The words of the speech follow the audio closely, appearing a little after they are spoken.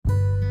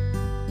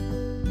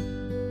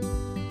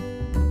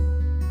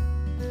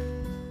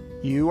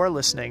You are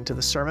listening to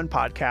the Sermon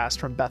Podcast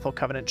from Bethel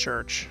Covenant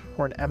Church.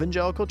 We're an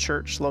evangelical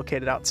church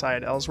located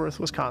outside Ellsworth,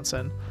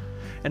 Wisconsin.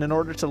 And in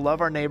order to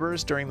love our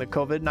neighbors during the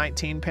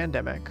COVID-19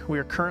 pandemic, we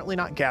are currently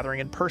not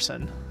gathering in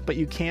person, but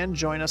you can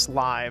join us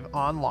live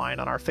online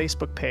on our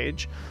Facebook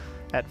page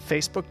at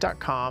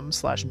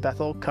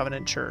facebook.com/Bethel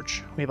Covenant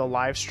Church. We have a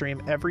live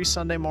stream every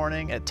Sunday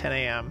morning at 10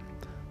 a.m.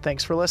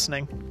 Thanks for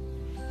listening.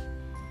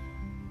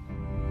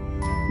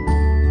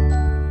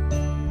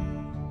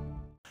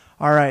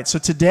 All right, so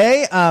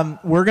today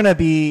we're going to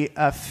be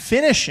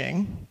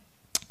finishing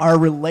our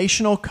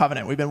relational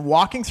covenant. We've been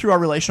walking through our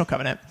relational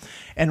covenant,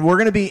 and we're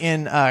going to be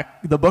in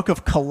the book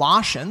of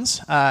Colossians.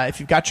 If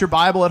you've got your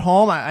Bible at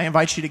home, I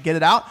invite you to get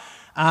it out.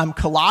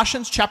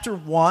 Colossians chapter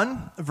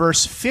 1,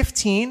 verse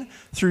 15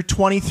 through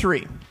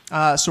 23.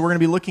 So we're going to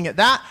be looking at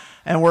that,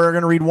 and we're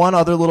going to read one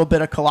other little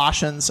bit of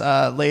Colossians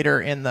later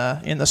in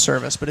the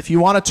service. But if you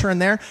want to turn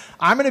there,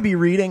 I'm going to be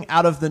reading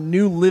out of the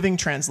New Living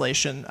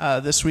Translation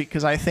this week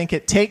because I think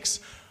it takes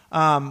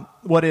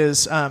what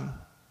is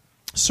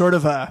sort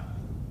of a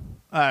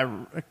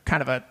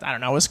kind of a, I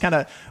don't know, it's kind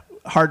of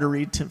hard to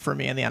read for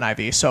me in the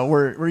NIV. So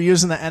we're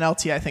using the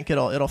NLT. I think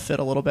it'll fit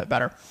a little bit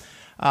better,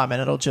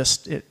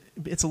 and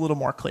it's a little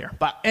more clear.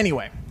 But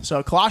anyway,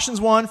 so Colossians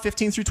 1,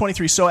 15 through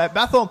 23. So at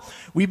Bethel,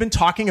 we've been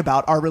talking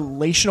about our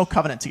relational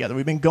covenant together.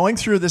 We've been going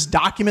through this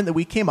document that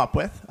we came up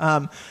with.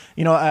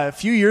 A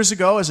few years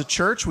ago as a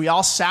church, we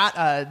all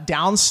sat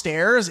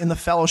downstairs in the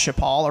fellowship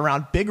hall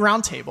around big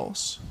round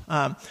tables.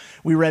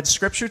 We read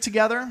scripture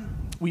together.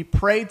 We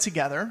prayed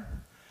together.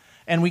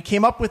 And we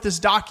came up with this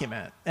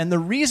document. And the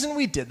reason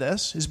we did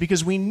this is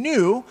because we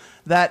knew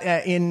that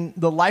in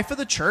the life of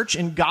the church,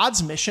 in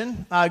God's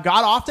mission, God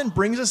often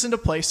brings us into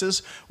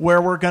places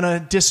where we're going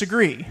to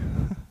disagree,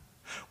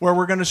 where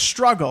we're going to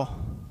struggle,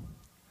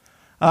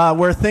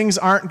 where things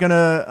aren't going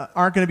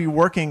to be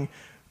working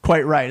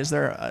quite right. Is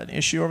there an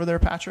issue over there,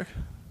 Patrick?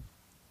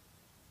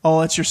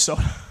 Oh, that's your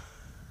soda.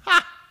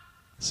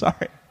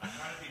 Sorry.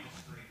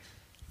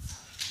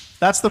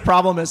 That's the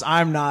problem is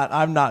I'm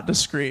not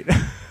discreet.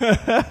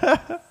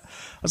 I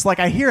was like,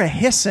 I hear a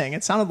hissing.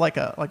 It sounded like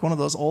one of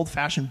those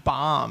old-fashioned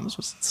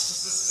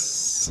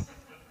bombs.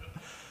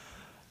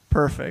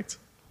 Perfect.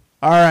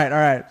 All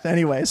right.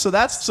 Anyway,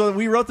 so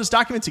we wrote this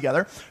document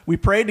together. We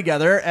prayed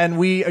together, and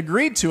we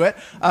agreed to it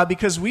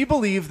because we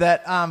believe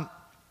that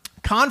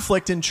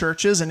conflict in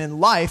churches and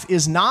in life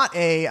is not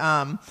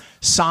a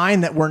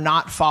sign that we're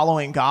not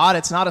following God.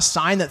 It's not a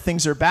sign that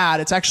things are bad.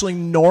 It's actually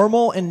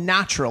normal and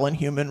natural in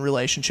human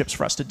relationships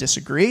for us to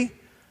disagree.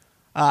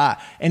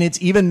 And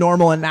it's even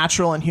normal and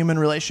natural in human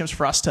relationships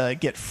for us to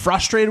get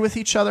frustrated with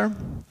each other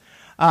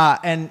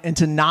and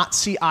to not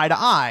see eye to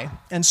eye.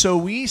 And so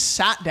we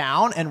sat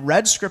down and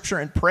read scripture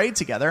and prayed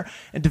together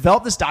and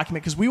developed this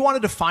document because we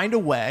wanted to find a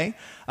way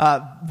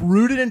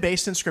rooted and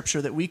based in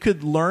scripture that we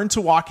could learn to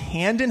walk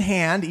hand in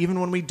hand even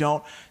when we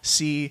don't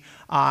see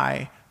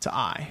eye to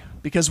eye.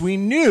 Because we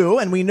knew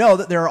and we know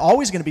that there are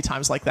always going to be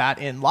times like that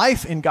in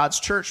life, in God's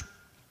church.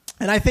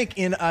 And I think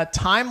in a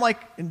time like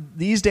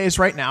these days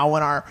right now,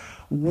 when our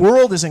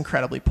world is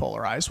incredibly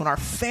polarized, when our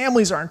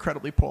families are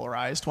incredibly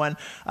polarized, when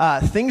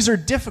things are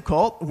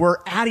difficult, we're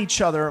at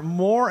each other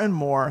more and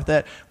more,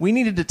 that we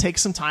needed to take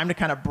some time to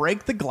kind of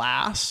break the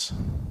glass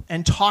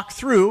and talk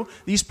through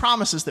these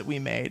promises that we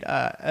made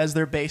as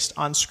they're based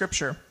on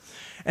Scripture.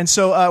 And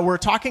so we're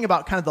talking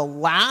about kind of the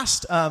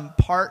last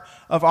part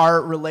of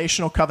our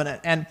relational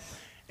covenant. And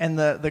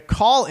the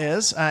call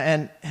is,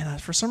 and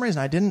for some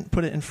reason I didn't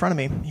put it in front of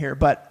me here,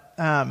 but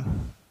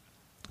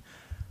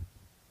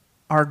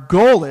our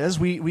goal is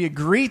we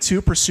agree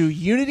to pursue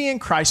unity in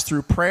Christ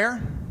through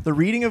prayer, the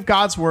reading of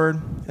God's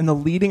Word, and the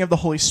leading of the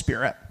Holy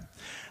Spirit.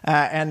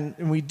 And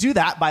we do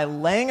that by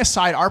laying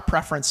aside our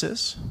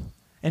preferences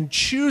and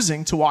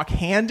choosing to walk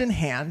hand in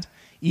hand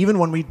even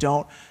when we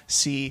don't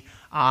see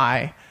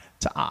eye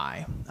to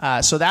eye.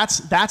 So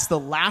that's the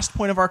last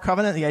point of our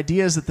covenant. The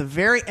idea is at the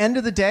very end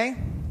of the day,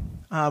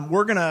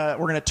 we're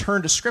gonna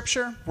turn to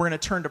Scripture, we're gonna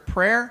turn to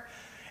prayer,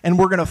 and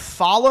we're going to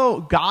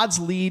follow God's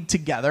lead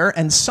together.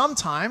 And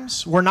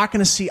sometimes we're not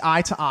going to see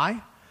eye to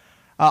eye.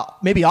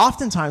 Maybe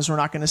oftentimes we're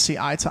not going to see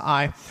eye to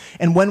eye.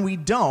 And when we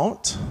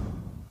don't,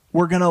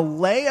 we're going to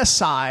lay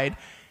aside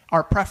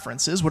our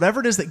preferences, whatever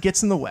it is that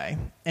gets in the way,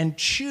 and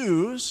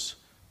choose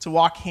to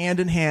walk hand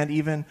in hand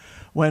even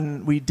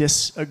when we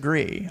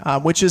disagree,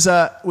 which is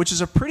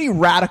a pretty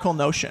radical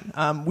notion.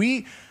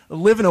 We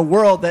live in a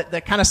world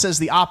that kind of says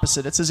the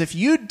opposite. It says if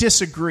you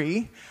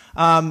disagree,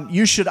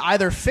 you should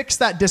either fix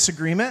that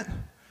disagreement,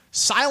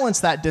 silence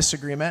that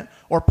disagreement,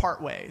 or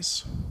part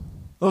ways.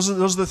 Those are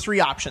the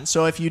three options.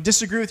 So if you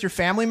disagree with your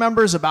family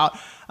members about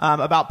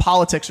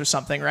politics or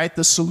something, right?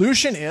 The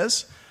solution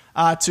is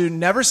to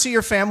never see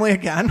your family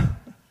again,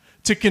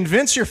 to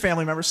convince your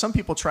family members. Some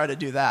people try to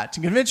do that, to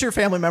convince your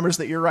family members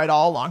that you're right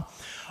all along.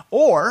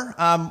 Or,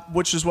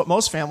 which is what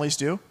most families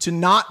do, to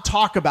not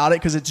talk about it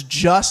because it's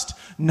just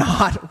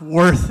not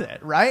worth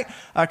it, right?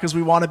 Because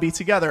we want to be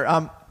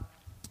together.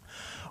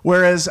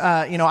 Whereas,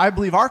 I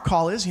believe our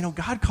call is,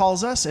 God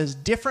calls us as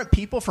different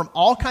people from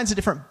all kinds of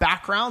different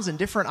backgrounds and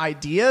different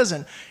ideas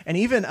and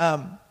even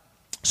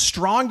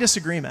strong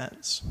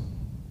disagreements.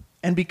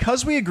 And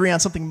because we agree on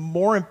something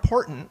more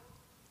important,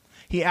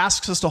 he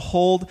asks us to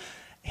hold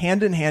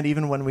hand in hand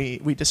even when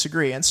we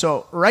disagree. And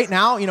so right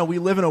now, we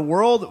live in a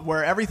world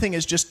where everything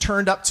is just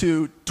turned up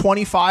to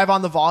 25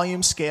 on the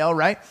volume scale,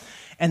 right?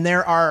 And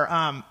there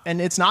are,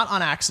 and it's not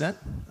on accident,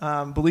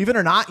 believe it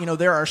or not,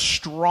 there are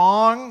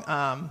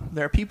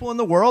there are people in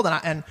the world,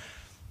 and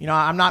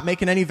I'm not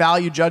making any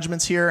value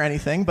judgments here or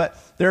anything, but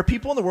there are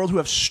people in the world who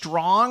have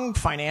strong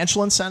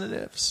financial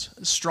incentives,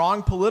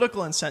 strong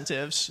political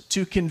incentives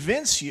to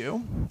convince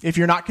you, if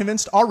you're not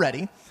convinced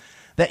already,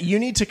 that you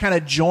need to kind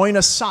of join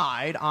a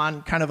side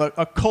on kind of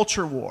a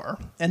culture war.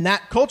 And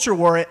that culture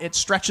war, it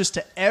stretches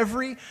to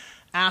every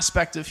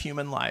aspect of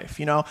human life,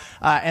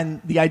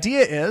 and the idea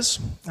is,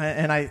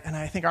 and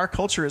I think our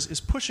culture is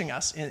pushing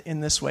us in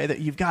this way, that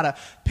you've got to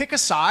pick a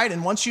side,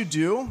 and once you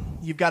do,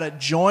 you've got to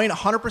join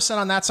 100%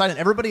 on that side, and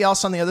everybody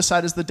else on the other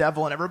side is the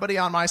devil, and everybody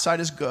on my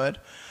side is good.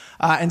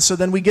 And so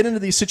then we get into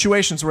these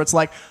situations where it's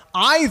like,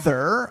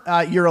 either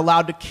you're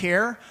allowed to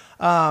care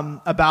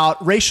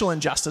about racial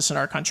injustice in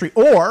our country,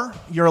 or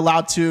you're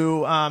allowed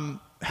to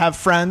have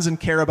friends and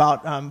care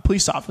about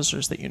police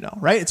officers that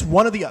right? It's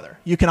one or the other.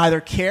 You can either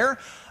care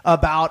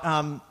about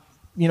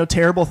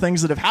terrible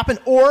things that have happened,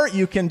 or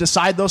you can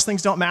decide those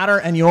things don't matter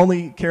and you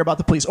only care about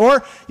the police.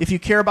 Or if you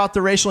care about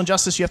the racial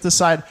injustice, you have to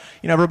decide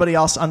everybody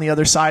else on the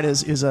other side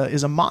is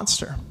a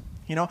monster.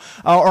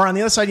 Or on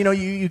the other side,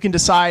 you can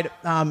decide,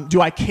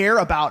 do I care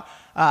about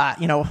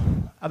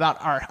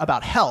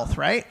about health,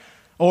 right?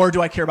 Or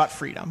do I care about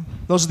freedom?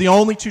 Those are the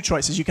only two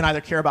choices. You can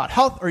either care about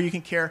health or you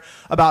can care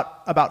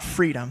about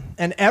freedom.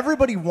 And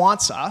everybody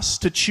wants us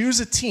to choose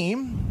a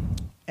team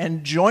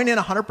and join in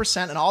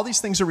 100%, and all these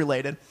things are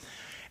related.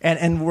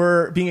 And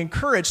we're being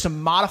encouraged to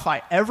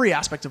modify every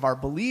aspect of our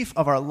belief,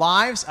 of our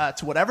lives,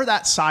 to whatever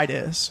that side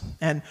is,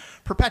 and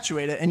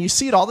perpetuate it. And you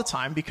see it all the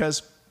time,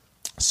 because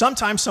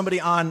sometimes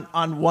somebody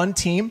on one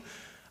team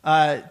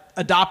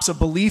adopts a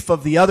belief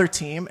of the other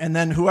team, and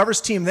then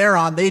whoever's team they're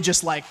on, they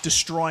just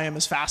destroy them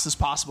as fast as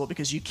possible,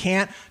 because you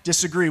can't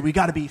disagree. We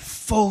got to be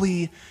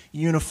fully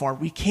uniform.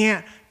 We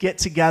can't get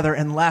together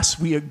unless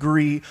we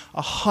agree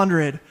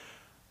 150%.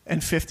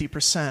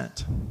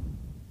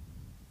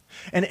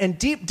 And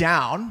deep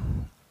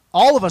down,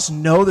 all of us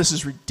know this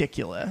is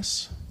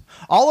ridiculous.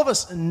 All of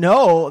us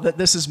know that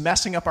this is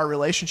messing up our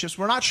relationships.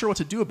 We're not sure what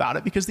to do about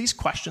it, because these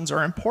questions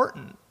are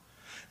important.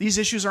 These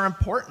issues are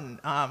important.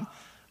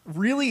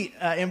 Really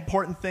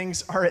important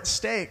things are at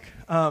stake.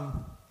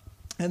 And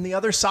the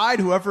other side,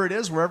 whoever it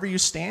is, wherever you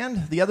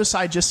stand, the other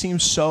side just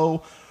seems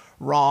so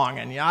wrong.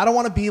 And I don't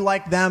want to be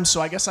like them, so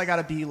I guess I got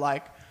to be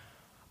like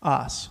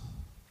us.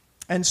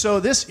 And so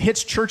this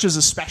hits churches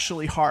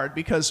especially hard,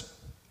 because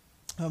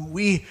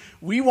we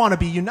want to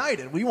be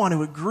united. We want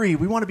to agree.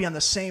 We want to be on the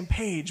same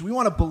page. We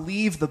want to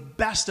believe the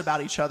best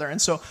about each other.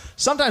 And so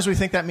sometimes we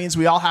think that means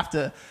we all have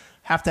to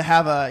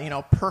have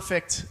a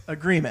perfect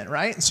agreement,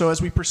 right? And so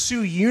as we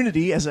pursue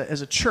unity as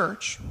a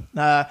church,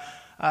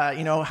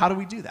 how do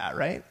we do that,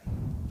 right?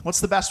 What's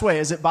the best way?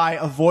 Is it by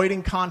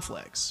avoiding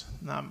conflicts?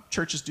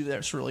 Churches do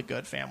this really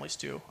good. Families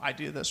too. I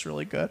do this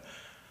really good.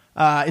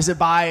 Is it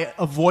by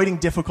avoiding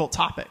difficult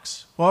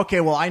topics? Well,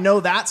 I know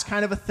that's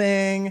kind of a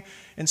thing,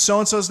 and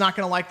so-and-so is not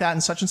going to like that,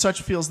 and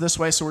such feels this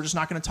way, so we're just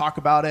not going to talk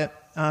about it.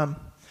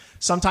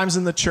 Sometimes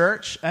in the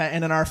church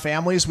and in our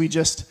families, we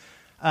just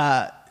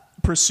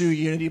pursue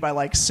unity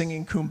by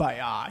singing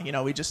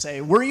Kumbaya. We just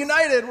say, we're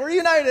united, we're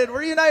united,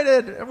 we're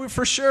united.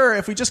 For sure,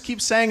 if we just keep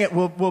saying it,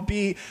 we'll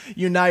be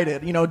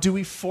united. Do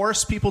we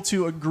force people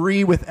to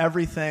agree with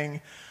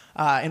everything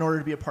in order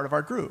to be a part of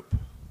our group?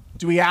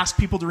 Do we ask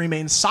people to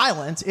remain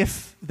silent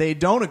if they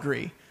don't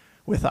agree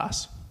with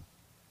us?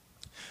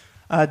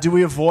 Do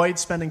we avoid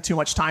spending too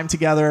much time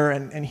together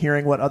and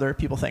hearing what other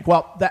people think?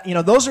 Well,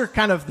 those are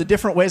kind of the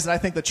different ways that I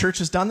think the church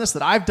has done this,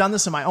 that I've done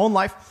this in my own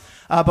life.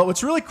 But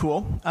what's really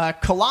cool,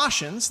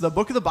 Colossians, the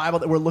book of the Bible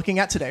that we're looking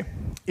at today,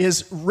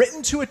 is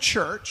written to a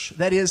church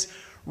that is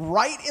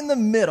right in the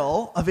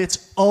middle of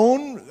its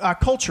own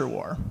culture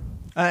war.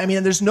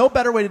 There's no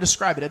better way to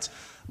describe it. It's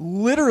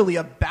literally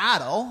a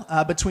battle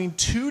between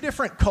two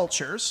different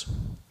cultures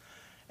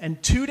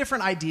and two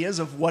different ideas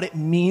of what it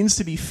means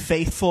to be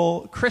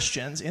faithful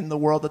Christians in the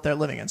world that they're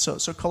living in. So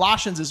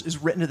Colossians is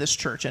written to this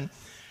church, and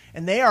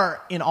they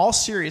are, in all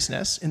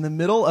seriousness, in the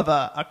middle of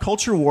a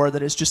culture war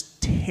that is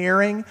just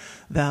tearing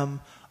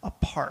them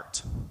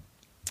apart.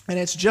 And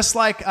it's just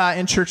like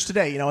in church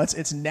today.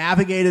 It's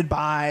navigated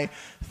by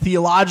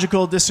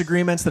theological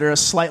disagreements that are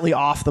slightly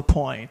off the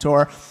point,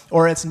 or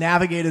it's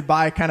navigated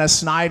by kind of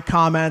snide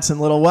comments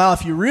and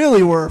if you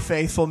really were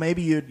faithful,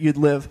 maybe you'd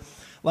live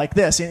like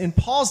this. In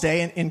Paul's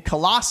day, in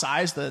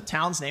Colossae, the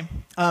town's name,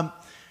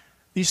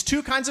 these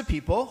two kinds of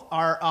people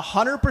are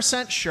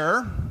 100%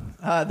 sure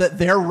that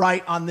they're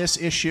right on this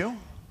issue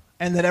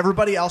and that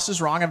everybody else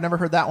is wrong. I've never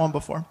heard that one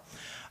before.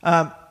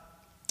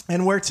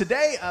 And where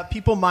today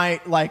people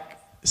might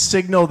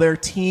signal their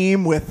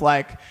team with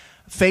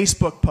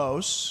Facebook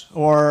posts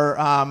or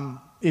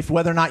if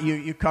whether or not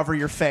you cover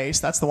your face.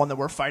 That's the one that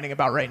we're fighting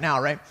about right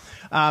now, right?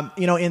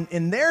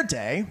 In their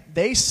day,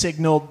 they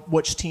signaled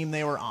which team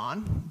they were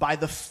on by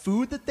the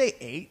food that they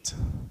ate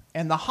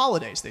and the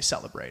holidays they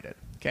celebrated.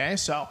 Okay,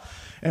 so,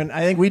 and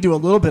I think we do a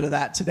little bit of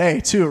that today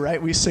too,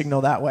 right? We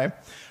signal that way.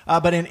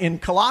 But in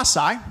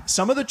Colossae,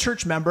 some of the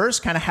church members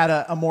kind of had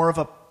a more of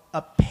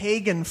a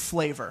pagan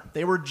flavor.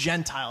 They were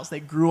Gentiles. They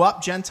grew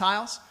up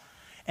Gentiles,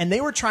 and they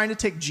were trying to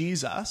take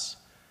Jesus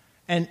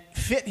and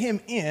fit him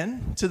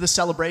in to the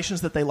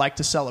celebrations that they like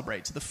to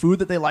celebrate, to the food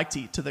that they like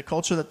to eat, to the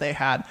culture that they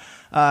had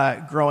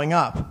growing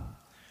up.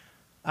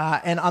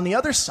 And on the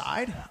other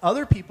side,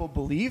 other people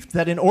believed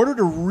that in order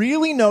to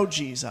really know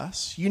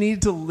Jesus, you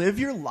needed to live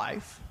your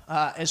life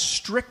as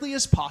strictly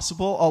as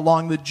possible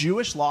along the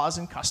Jewish laws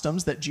and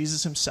customs that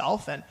Jesus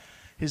himself and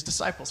his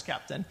disciples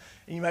kept. And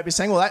you might be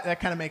saying, well, that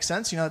kind of makes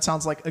sense. That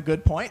sounds like a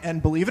good point.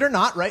 And believe it or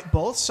not, right,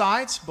 both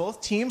sides,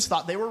 both teams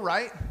thought they were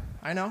right.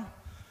 I know.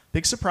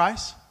 Big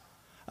surprise.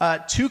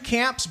 Two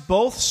camps,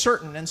 both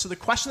certain. And so the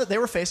question that they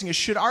were facing is,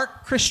 should our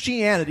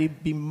Christianity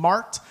be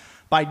marked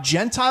by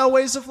Gentile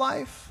ways of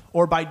life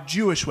or by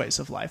Jewish ways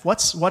of life?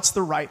 What's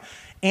the right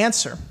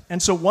answer?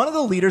 And so one of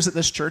the leaders at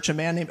this church, a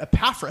man named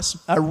Epaphras,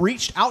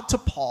 reached out to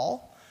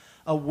Paul,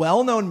 a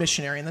well-known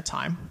missionary in the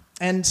time,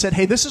 and said,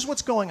 hey, this is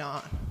what's going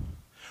on.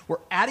 We're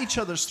at each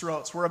other's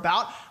throats. We're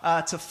about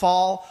to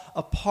fall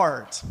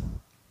apart.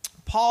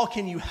 Paul,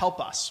 can you help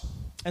us?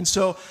 And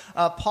so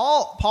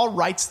Paul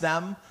writes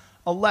them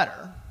a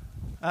letter,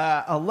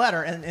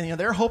 and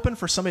they're hoping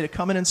for somebody to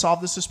come in and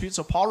solve this dispute.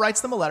 So Paul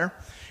writes them a letter,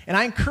 and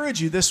I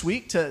encourage you this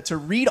week to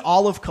read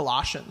all of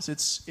Colossians.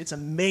 It's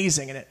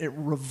amazing, and it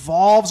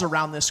revolves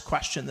around this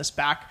question, this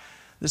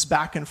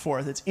back and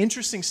forth. It's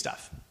interesting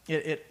stuff.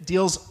 It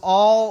deals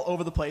all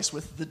over the place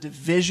with the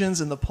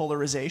divisions and the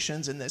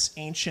polarizations in this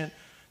ancient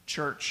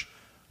church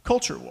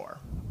culture war.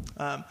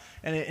 And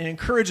it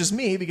encourages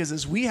me because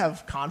as we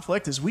have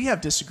conflict, as we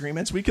have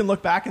disagreements, we can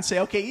look back and say,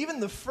 okay, even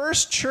the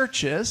first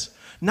churches,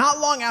 not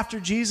long after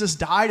Jesus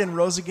died and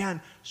rose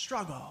again,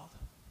 struggled.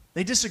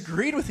 They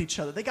disagreed with each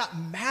other. They got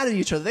mad at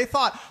each other. They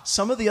thought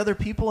some of the other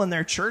people in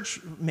their church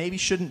maybe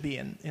shouldn't be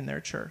in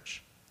their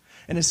church.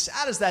 And as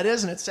sad as that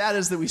is, and it's sad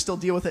as that we still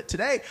deal with it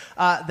today,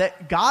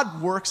 that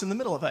God works in the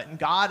middle of it. And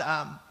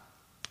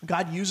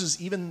God uses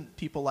even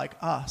people like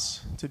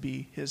us to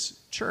be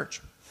his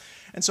church.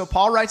 And so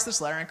Paul writes this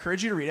letter. I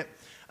encourage you to read it.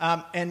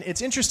 And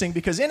it's interesting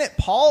because in it,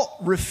 Paul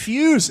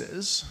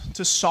refuses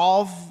to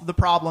solve the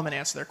problem and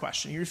answer their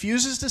question. He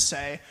refuses to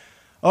say,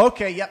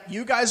 okay, yep,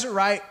 you guys are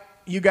right.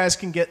 You guys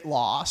can get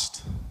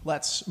lost.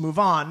 Let's move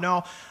on.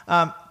 No,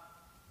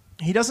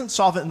 he doesn't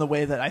solve it in the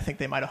way that I think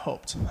they might have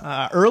hoped.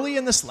 Early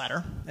in this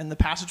letter, and the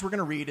passage we're going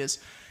to read is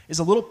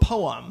a little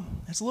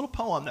poem. It's a little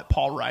poem that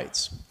Paul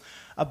writes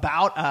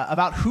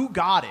about who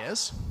God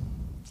is.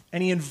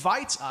 And he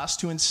invites us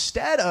to,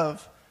 instead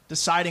of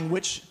deciding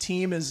which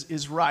team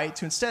is right,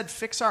 to instead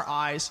fix our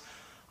eyes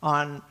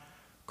on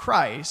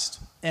Christ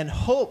and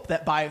hope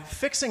that by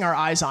fixing our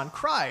eyes on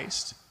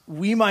Christ,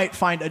 we might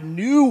find a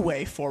new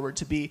way forward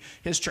to be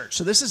his church.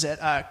 So this is it,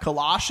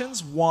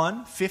 Colossians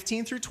 1,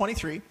 15 through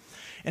 23.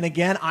 And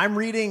again, I'm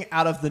reading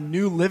out of the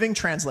New Living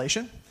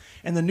Translation.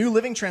 And the New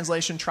Living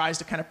Translation tries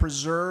to kind of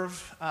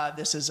preserve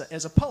this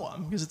as a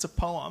poem, because it's a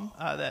poem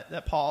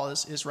that Paul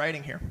is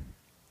writing here.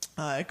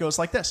 It goes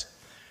like this.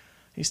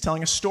 He's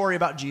telling a story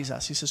about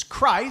Jesus. He says,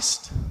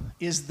 Christ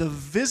is the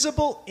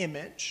visible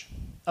image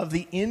of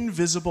the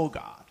invisible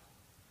God.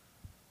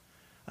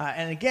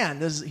 And again,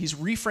 he's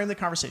reframed the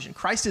conversation.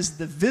 Christ is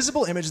the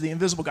visible image of the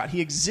invisible God.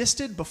 He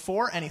existed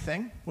before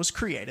anything was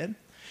created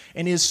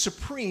and is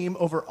supreme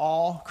over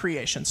all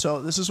creation.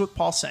 So this is what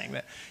Paul's saying,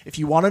 that if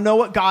you want to know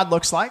what God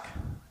looks like,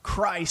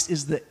 Christ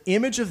is the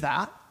image of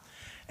that.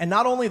 And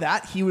not only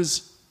that, he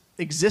was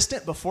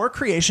existent before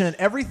creation, and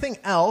everything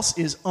else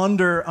is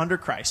under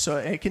Christ. So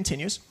it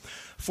continues.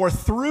 For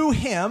through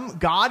him,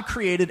 God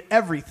created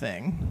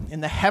everything in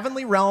the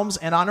heavenly realms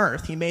and on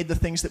earth. He made the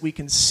things that we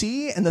can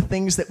see and the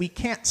things that we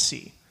can't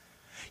see.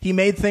 He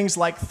made things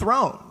like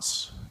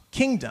thrones,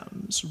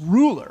 kingdoms,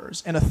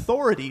 rulers, and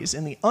authorities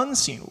in the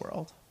unseen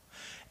world.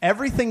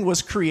 Everything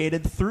was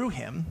created through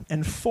him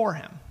and for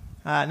him.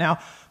 Now,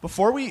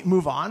 before we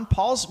move on,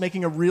 Paul's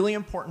making a really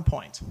important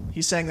point.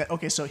 He's saying that,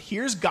 okay, so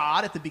here's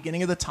God at the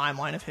beginning of the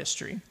timeline of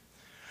history.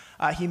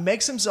 He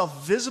makes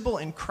himself visible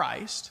in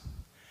Christ,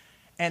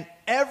 and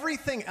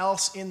everything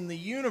else in the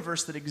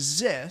universe that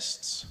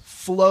exists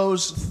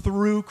flows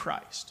through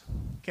Christ.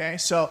 Okay,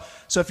 so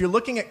if you're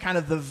looking at kind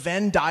of the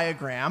Venn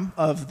diagram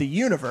of the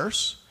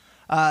universe,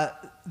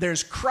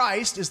 there's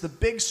Christ is the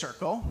big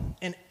circle,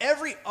 and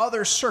every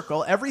other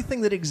circle,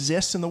 everything that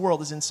exists in the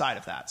world is inside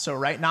of that. So,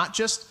 right, not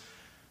just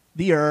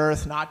the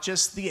earth, not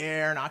just the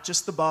air, not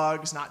just the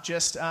bugs, not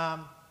just,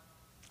 Patrick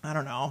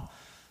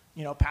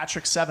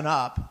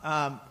 7-Up.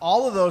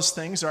 All of those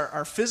things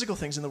are physical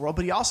things in the world,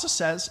 but he also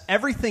says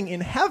everything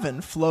in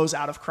heaven flows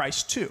out of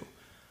Christ too.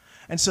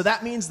 And so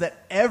that means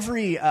that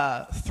every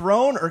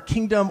throne or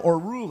kingdom or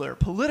ruler,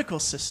 political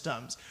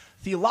systems,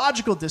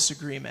 theological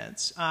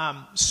disagreements,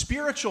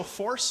 spiritual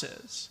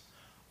forces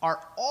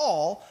are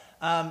all,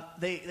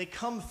 they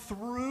come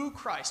through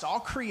Christ. All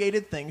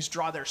created things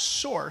draw their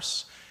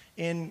source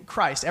in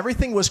Christ.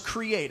 Everything was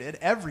created,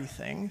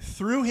 everything,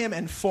 through him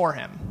and for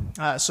him.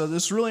 So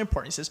this is really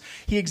important. He says,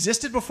 he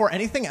existed before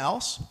anything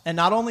else. And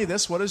not only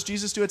this, what does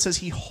Jesus do? It says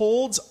he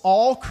holds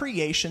all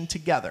creation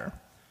together.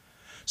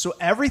 So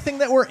everything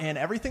that we're in,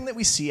 everything that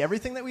we see,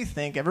 everything that we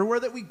think, everywhere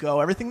that we go,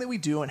 everything that we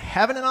do in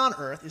heaven and on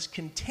earth is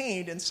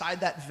contained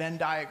inside that Venn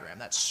diagram,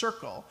 that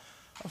circle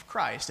of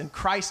Christ. And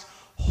Christ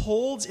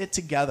holds it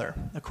together,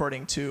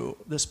 according to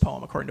this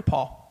poem, according to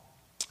Paul.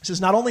 He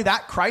says, not only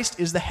that, Christ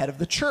is the head of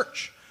the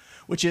church,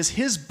 which is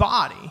his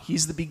body.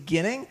 He's the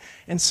beginning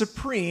and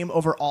supreme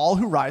over all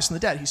who rise from the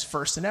dead. He's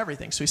first in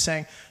everything. So he's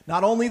saying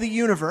not only the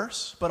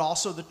universe, but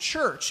also the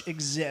church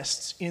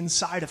exists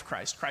inside of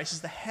Christ. Christ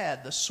is the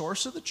head, the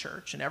source of the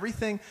church, and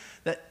everything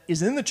that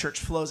is in the church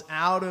flows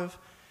out of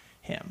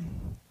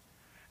him.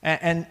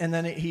 And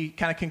then he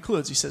kind of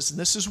concludes. He says,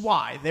 this is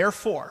why,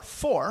 therefore,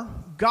 for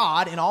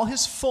God in all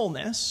his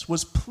fullness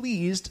was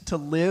pleased to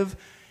live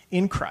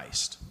in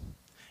Christ.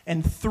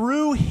 And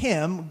through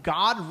him,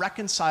 God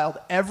reconciled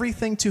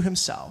everything to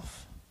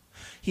himself.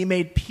 He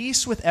made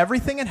peace with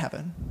everything in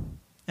heaven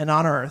and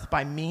on earth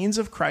by means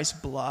of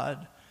Christ's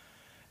blood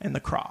and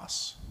the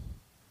cross.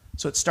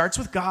 So it starts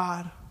with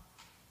God,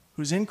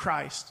 who's in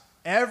Christ.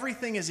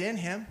 Everything is in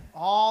him,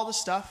 all the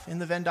stuff in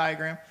the Venn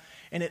diagram.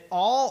 And it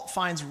all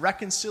finds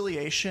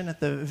reconciliation at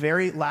the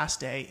very last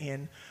day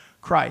in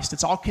Christ.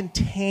 It's all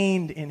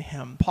contained in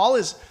him.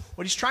 What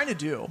he's trying to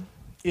do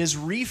is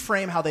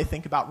reframe how they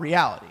think about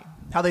reality.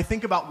 How they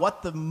think about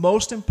what the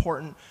most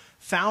important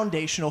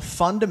foundational,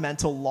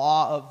 fundamental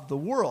law of the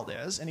world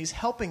is, and he's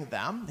helping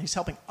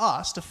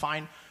us to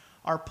find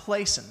our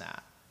place in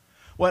that.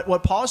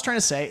 What Paul is trying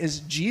to say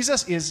is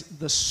Jesus is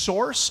the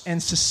source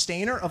and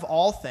sustainer of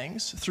all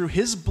things. Through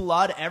his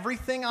blood,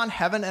 everything on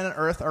heaven and on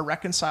earth are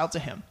reconciled to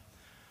him.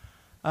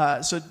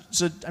 So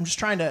I'm just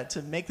trying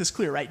to make this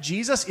clear, right?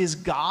 Jesus is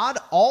God.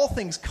 All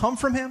things come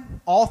from him.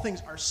 All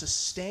things are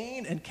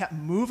sustained and kept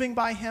moving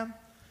by him.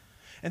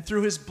 And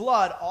through his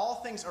blood, all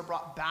things are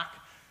brought back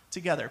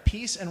together.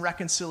 Peace and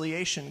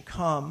reconciliation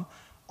come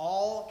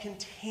all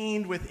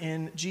contained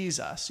within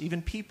Jesus,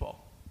 even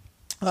people.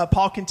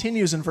 Paul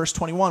continues in verse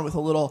 21 with a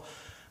little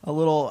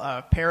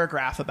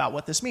paragraph about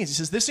what this means. He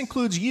says, this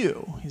includes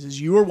you. He says,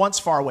 you were once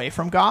far away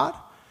from God.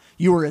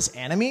 You were his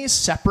enemies,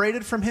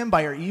 separated from him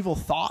by your evil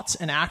thoughts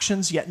and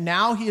actions, yet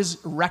now he has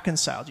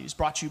reconciled you. He's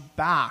brought you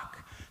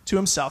back to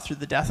himself through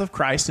the death of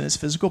Christ in his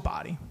physical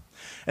body.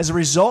 As a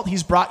result,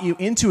 he's brought you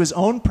into his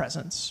own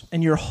presence,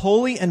 and you're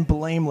holy and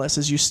blameless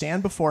as you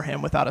stand before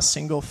him without a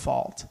single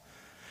fault.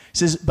 He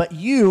says, but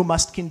you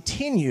must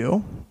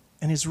continue,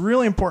 and it's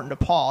really important to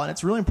Paul, and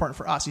it's really important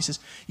for us. He says,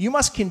 you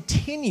must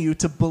continue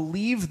to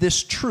believe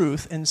this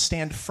truth and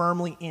stand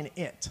firmly in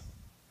it.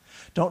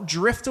 Don't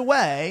drift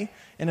away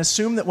and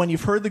assume that when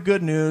you've heard the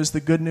good news,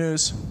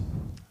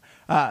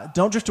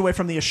 don't drift away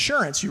from the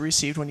assurance you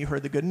received when you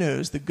heard the good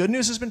news. The good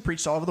news has been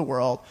preached all over the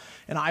world,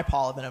 and I,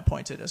 Paul, have been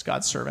appointed as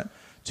God's servant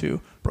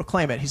to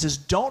proclaim it. He says,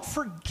 don't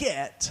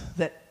forget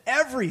that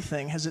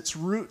everything has its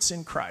roots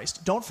in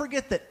Christ. Don't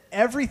forget that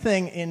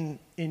everything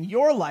in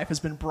your life has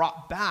been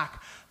brought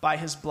back by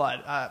his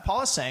blood.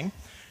 Paul is saying,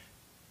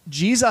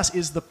 Jesus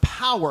is the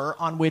power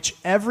on which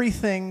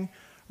everything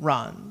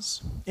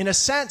runs. In a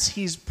sense,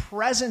 he's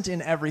present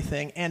in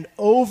everything and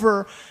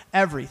over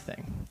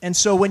everything. And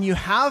so when you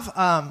have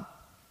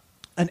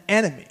an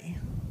enemy,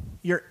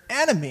 your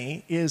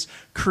enemy is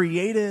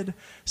created,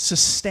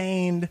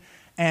 sustained,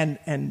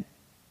 and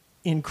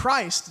in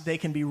Christ, they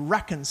can be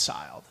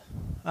reconciled.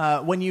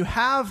 When you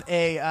have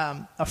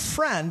a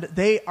friend,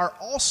 they are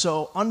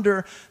also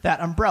under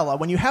that umbrella.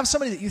 When you have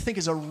somebody that you think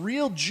is a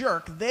real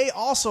jerk, they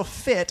also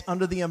fit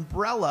under the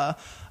umbrella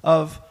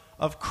of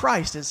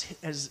Christ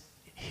as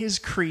his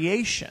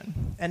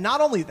creation. And not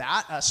only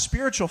that,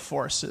 spiritual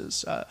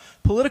forces,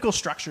 political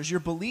structures, your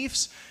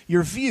beliefs,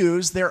 your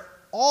views,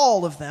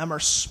 all of them are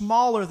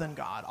smaller than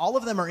God. All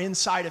of them are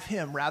inside of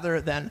him rather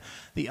than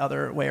the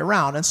other way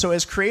around. And so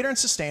as creator and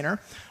sustainer,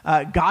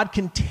 God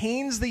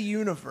contains the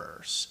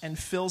universe and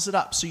fills it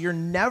up. So you're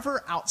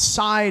never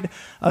outside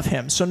of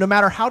him. So no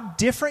matter how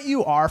different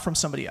you are from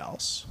somebody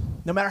else,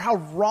 no matter how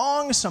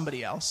wrong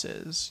somebody else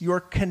is, you're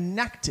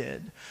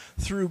connected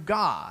through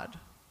God,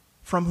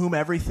 from whom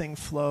everything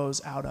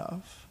flows out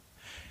of,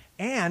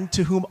 and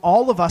to whom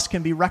all of us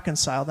can be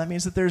reconciled. That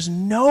means that there's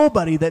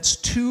nobody that's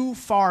too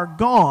far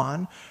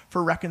gone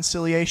for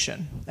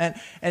reconciliation.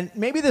 And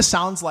maybe this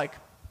sounds like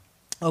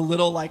a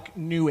little like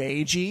new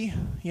agey,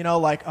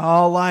 like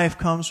all life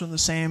comes from the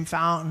same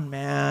fountain,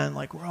 man.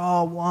 Like we're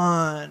all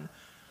one.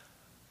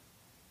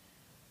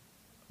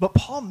 But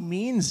Paul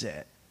means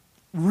it.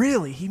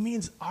 Really, he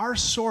means our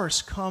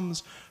source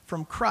comes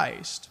from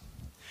Christ.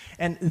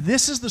 And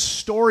this is the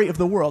story of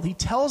the world. He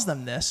tells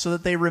them this so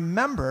that they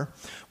remember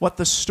what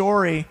the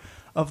story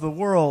of the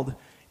world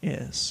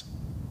is.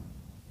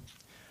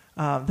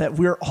 That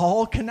we're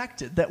all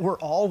connected, that we're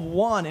all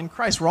one in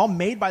Christ. We're all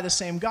made by the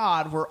same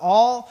God. We're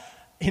all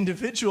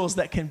individuals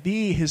that can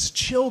be his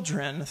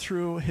children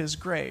through his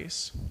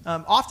grace.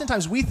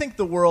 Oftentimes we think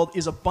the world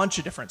is a bunch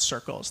of different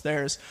circles.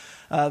 There's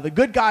the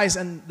good guys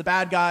and the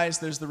bad guys.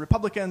 There's the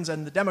Republicans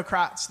and the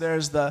Democrats.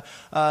 There's the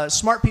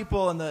smart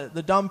people and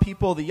the dumb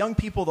people, the young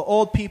people, the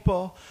old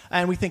people.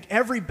 And we think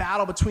every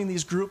battle between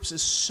these groups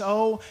is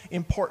so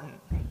important.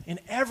 In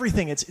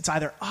everything, it's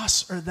either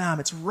us or them.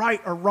 It's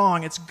right or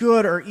wrong. It's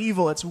good or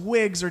evil. It's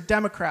Whigs or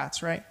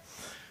Democrats, right?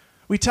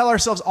 We tell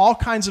ourselves all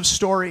kinds of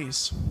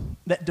stories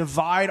that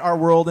divide our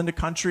world into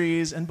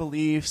countries and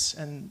beliefs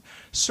and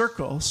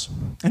circles.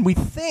 And we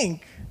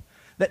think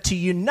that to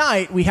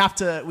unite, we have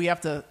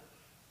to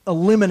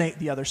eliminate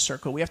the other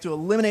circle. We have to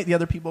eliminate the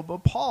other people.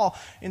 But Paul,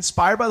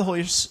 inspired by the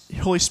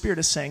Holy Spirit,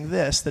 is saying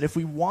this, that if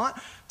we want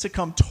to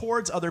come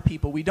towards other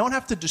people, we don't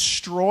have to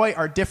destroy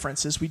our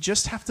differences. We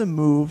just have to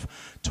move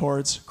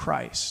towards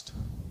Christ.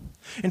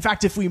 In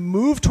fact, if we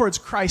move towards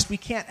Christ, we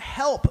can't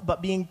help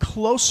but being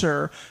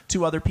closer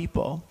to other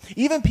people,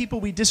 even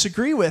people we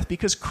disagree with,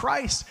 because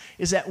Christ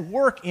is at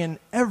work in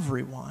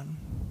everyone.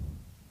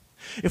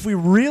 If we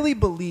really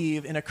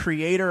believe in a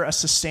creator, a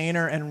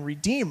sustainer, and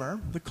redeemer,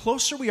 the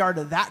closer we are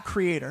to that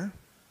creator,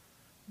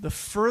 the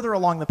further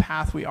along the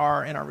path we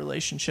are in our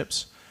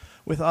relationships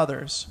with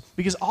others.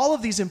 Because all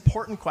of these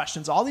important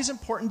questions, all these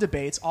important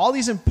debates, all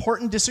these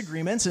important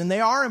disagreements, and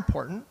they are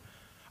important,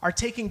 are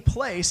taking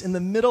place in the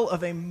middle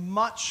of a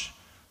much,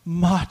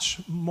 much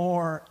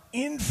more,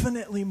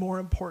 infinitely more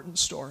important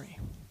story.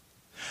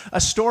 A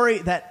story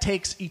that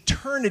takes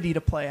eternity to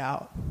play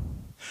out.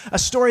 A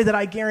story that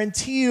I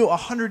guarantee you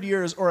 100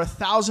 years or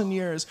 1,000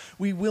 years,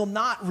 we will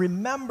not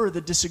remember the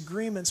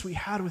disagreements we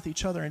had with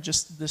each other in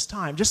just this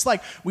time. Just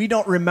like we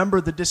don't remember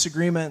the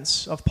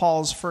disagreements of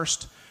Paul's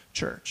first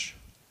church,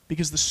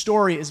 because the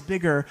story is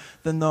bigger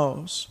than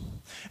those.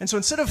 And so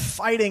instead of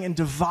fighting and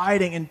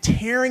dividing and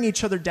tearing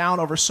each other down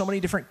over so many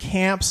different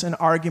camps and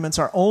arguments,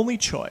 our only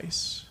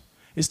choice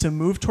is to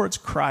move towards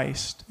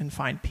Christ and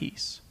find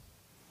peace.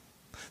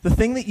 The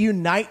thing that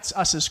unites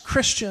us as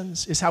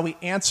Christians is how we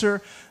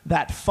answer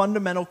that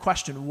fundamental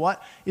question: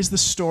 what is the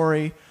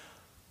story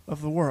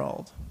of the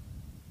world?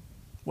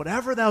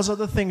 Whatever those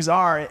other things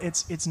are,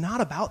 it's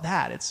not about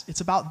that.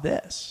 It's about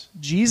this.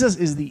 Jesus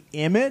is the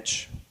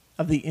image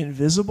of the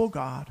invisible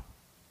God.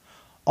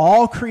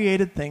 All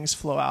created things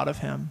flow out of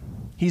him.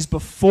 He's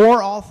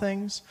before all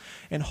things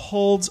and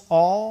holds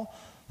all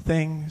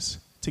things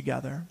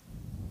together.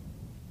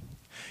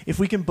 If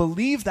we can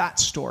believe that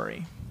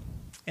story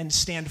and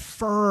stand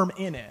firm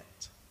in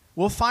it,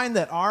 we'll find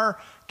that our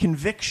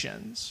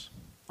convictions,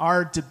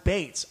 our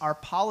debates, our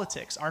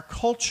politics, our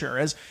culture,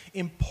 as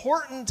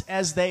important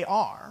as they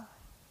are,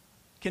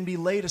 can be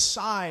laid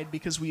aside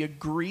because we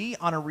agree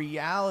on a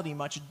reality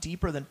much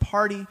deeper than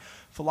party,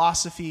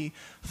 philosophy,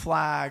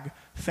 flag,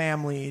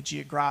 family,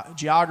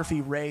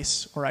 geography,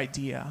 race, or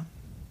idea.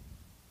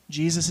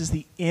 Jesus is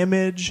the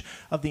image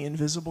of the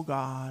invisible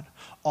God.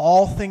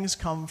 All things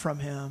come from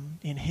him.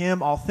 In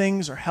him all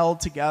things are held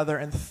together,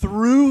 and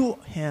through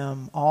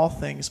him all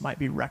things might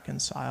be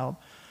reconciled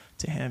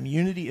to him.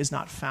 Unity is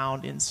not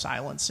found in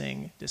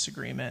silencing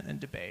disagreement and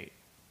debate.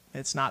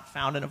 It's not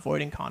found in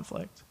avoiding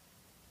conflict.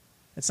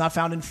 It's not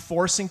found in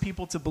forcing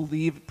people to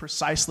believe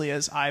precisely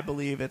as I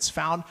believe. It's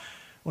found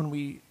when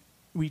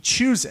we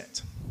choose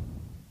it.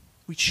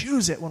 We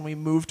choose it when we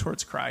move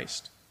towards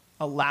Christ,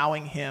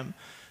 allowing him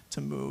to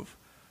move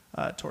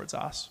towards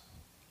us.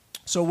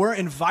 So we're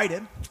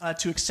invited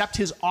to accept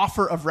his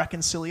offer of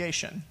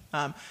reconciliation.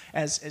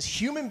 As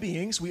human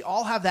beings, we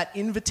all have that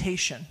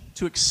invitation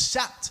to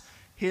accept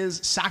his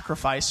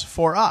sacrifice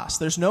for us.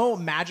 There's no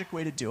magic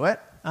way to do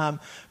it,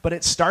 but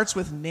it starts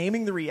with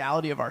naming the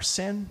reality of our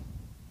sin.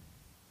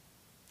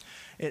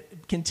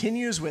 It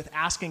continues with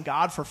asking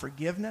God for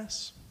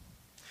forgiveness.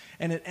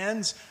 And it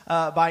ends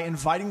by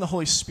inviting the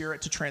Holy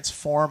Spirit to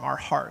transform our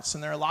hearts.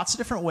 And there are lots of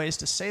different ways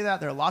to say that.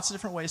 There are lots of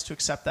different ways to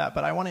accept that.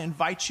 But I want to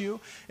invite you,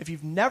 if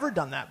you've never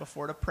done that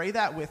before, to pray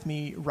that with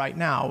me right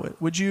now.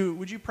 Would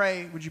you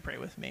pray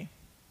with me?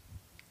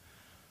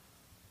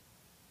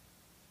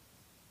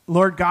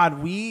 Lord God,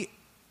 we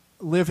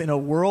live in a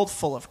world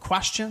full of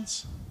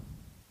questions,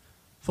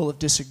 full of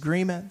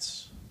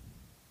disagreements,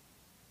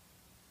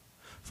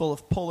 full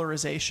of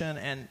polarization,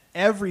 and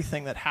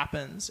everything that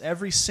happens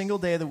every single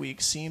day of the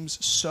week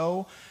seems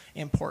so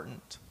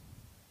important.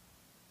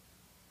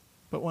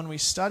 But when we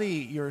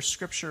study your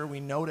scripture, we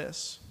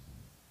notice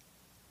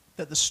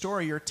that the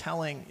story you're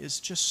telling is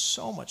just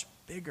so much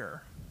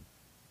bigger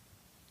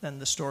than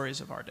the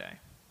stories of our day.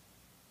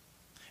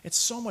 It's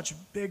so much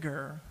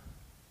bigger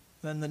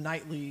than the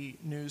nightly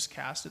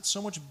newscast. It's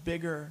so much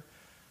bigger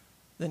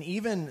than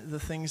even the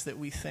things that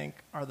we think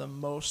are the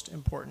most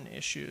important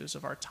issues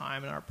of our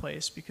time and our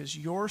place, because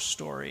your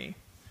story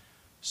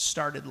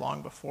started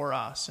long before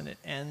us and it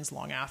ends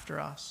long after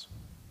us.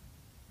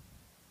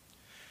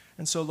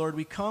 And so, Lord,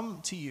 we come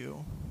to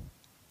you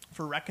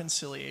for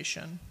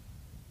reconciliation,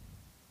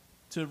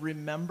 to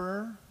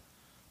remember,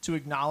 to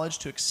acknowledge,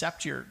 to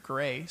accept your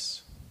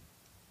grace,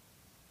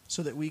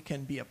 so that we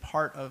can be a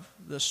part of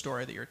the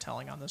story that you're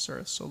telling on this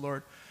earth. So,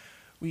 Lord,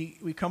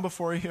 we come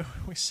before you,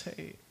 we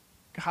say,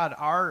 God,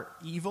 our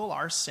evil,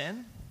 our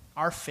sin,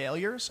 our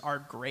failures are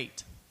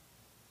great.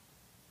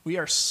 We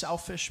are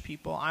selfish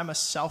people. I'm a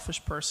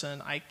selfish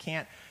person. I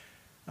can't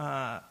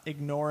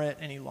ignore it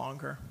any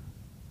longer.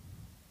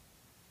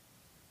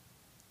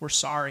 We're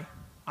sorry.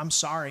 I'm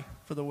sorry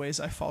for the ways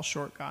I fall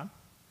short, God.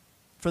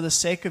 For the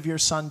sake of your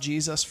Son,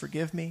 Jesus,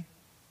 forgive me.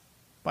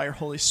 By your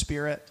Holy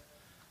Spirit,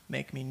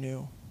 make me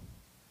new.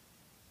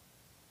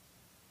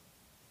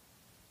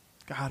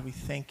 God, we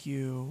thank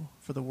you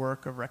for the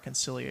work of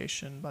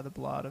reconciliation by the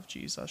blood of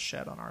Jesus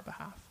shed on our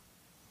behalf.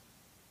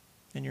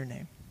 In your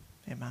name,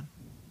 amen.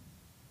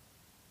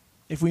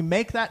 If we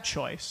make that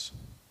choice,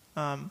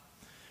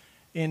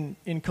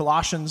 in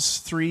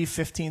Colossians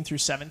 3:15 through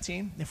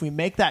 17, if we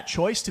make that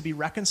choice to be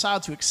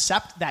reconciled, to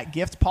accept that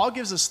gift, Paul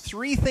gives us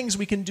 3 things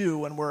we can do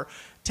when we're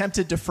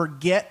tempted to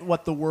forget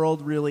what the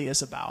world really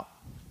is about.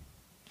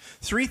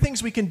 3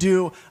 things we can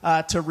do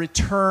to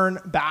return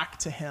back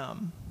to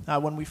him.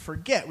 When we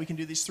forget, we can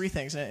do these 3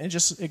 things. And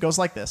it goes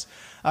like this.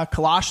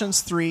 Colossians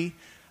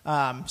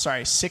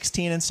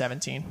 16 and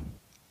 17.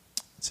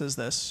 It says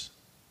this.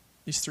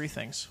 These 3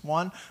 things.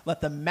 1,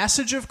 let the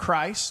message of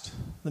Christ,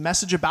 the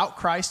message about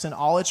Christ and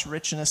all its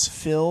richness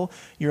fill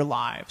your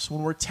lives.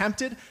 When we're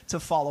tempted to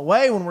fall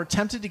away, when we're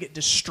tempted to get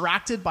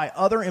distracted by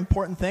other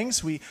important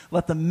things, we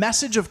let the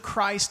message of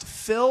Christ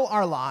fill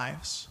our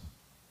lives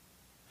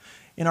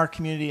in our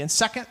community. And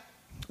 2nd,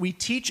 we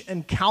teach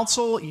and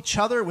counsel each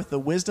other with the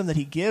wisdom that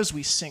he gives.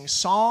 We sing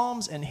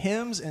psalms and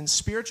hymns and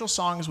spiritual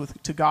songs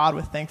to God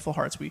with thankful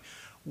hearts. We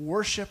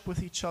worship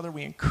with each other.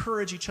 We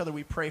encourage each other.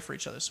 We pray for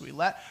each other. So we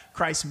let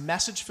Christ's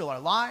message fill our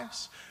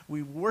lives.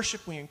 We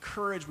worship, we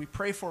encourage, we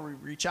pray for, we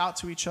reach out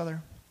to each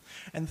other.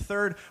 And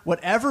 3rd,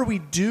 whatever we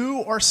do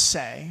or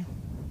say,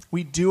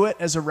 we do it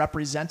as a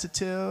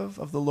representative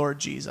of the Lord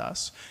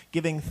Jesus,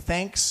 giving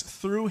thanks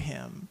through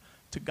him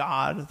to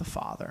God the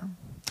Father.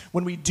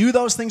 When we do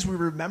those things, we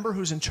remember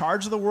who's in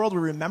charge of the world. We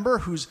remember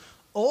who's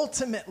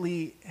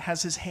ultimately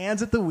has his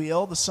hands at the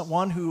wheel, the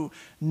one who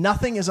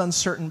nothing is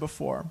uncertain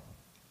before.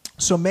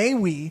 So may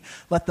we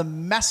let the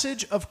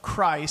message of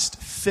Christ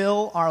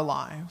fill our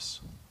lives.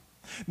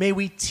 May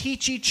we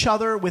teach each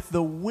other with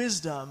the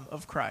wisdom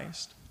of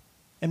Christ.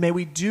 And may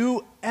we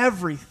do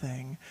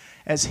everything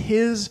as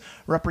his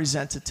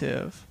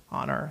representative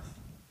on earth.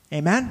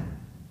 Amen?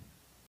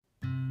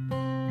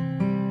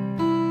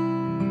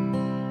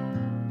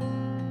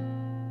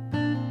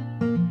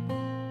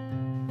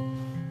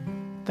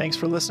 Thanks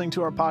for listening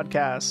to our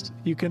podcast.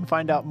 You can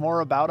find out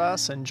more about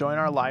us and join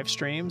our live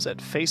streams at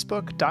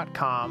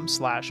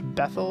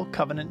facebook.com/Bethel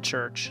Covenant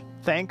Church.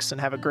 Thanks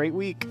and have a great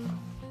week.